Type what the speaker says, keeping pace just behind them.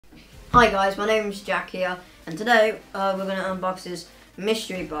Hi guys, my name is Jack here, and today we're going to unbox this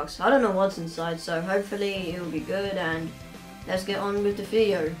mystery box. I don't know what's inside, so hopefully it will be good, and let's get on with the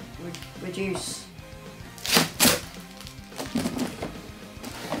video. Reduce.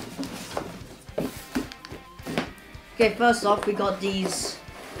 Okay, first off we got these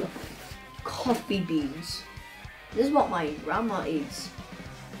coffee beans. This is what my grandma eats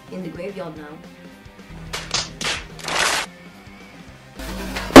in the graveyard now.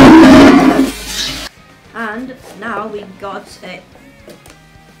 And now we got a...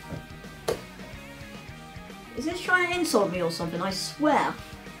 Is this trying to insult me or something? I swear.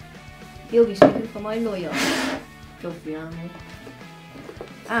 He'll be speaking for my lawyer. Filthy animal.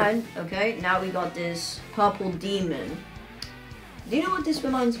 And, okay, now we got this purple demon. Do you know what this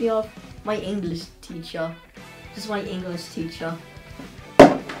reminds me of? My English teacher. This is my English teacher.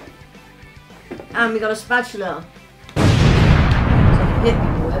 And we got a spatula. So hit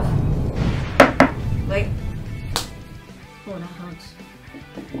people with. Wait. Oh, that hurts.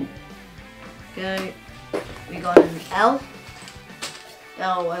 Okay. We got an L.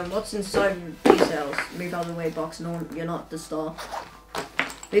 Oh, and what's inside these L's? Move out of the way, box. No, you're not the star.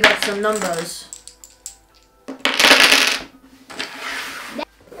 We got some numbers.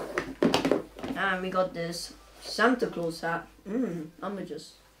 And we got this Santa Claus hat.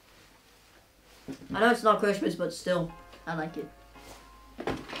 Images. I know it's not Christmas, but still, I like it.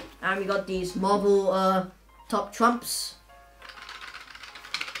 And we got these Marvel top trumps.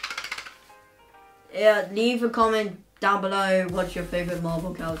 Yeah, leave a comment down below what's your favorite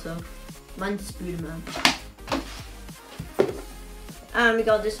Marvel character. Mine's Spider-Man. And we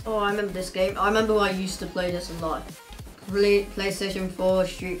got this, oh I remember this game. I remember I used to play this a lot. PlayStation 4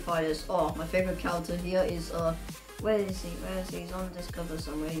 Street Fighters. Oh, my favorite character here is, where is he? He's on this cover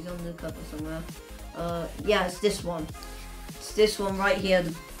somewhere. Yeah, it's this one. It's this one right here,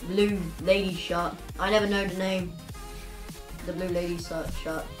 the blue lady shirt. I never know the name. The blue lady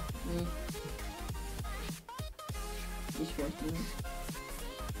shirt. This one.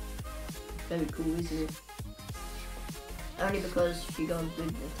 Very cool, isn't it? Only because she goes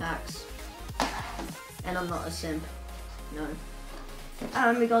with attacks. And I'm not a simp. No.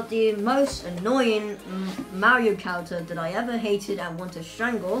 And we got the most annoying Mario character that I ever hated and want to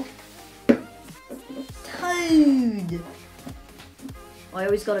strangle. Toad! I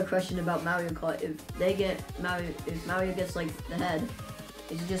always got a question about Mario Kart. If Mario gets like the head,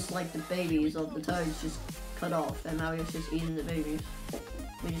 it's just like the babies of the toads just cut off, and Mario's just eating the babies.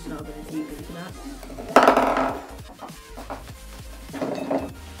 We're just not going to deep into that.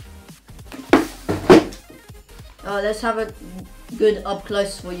 Let's have a good up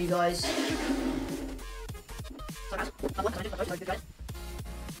close for you guys.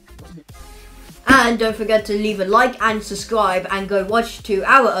 And don't forget to leave a like and subscribe, and go watch to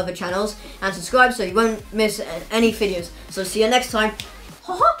our other channels and subscribe so you won't miss any videos. So see you next time.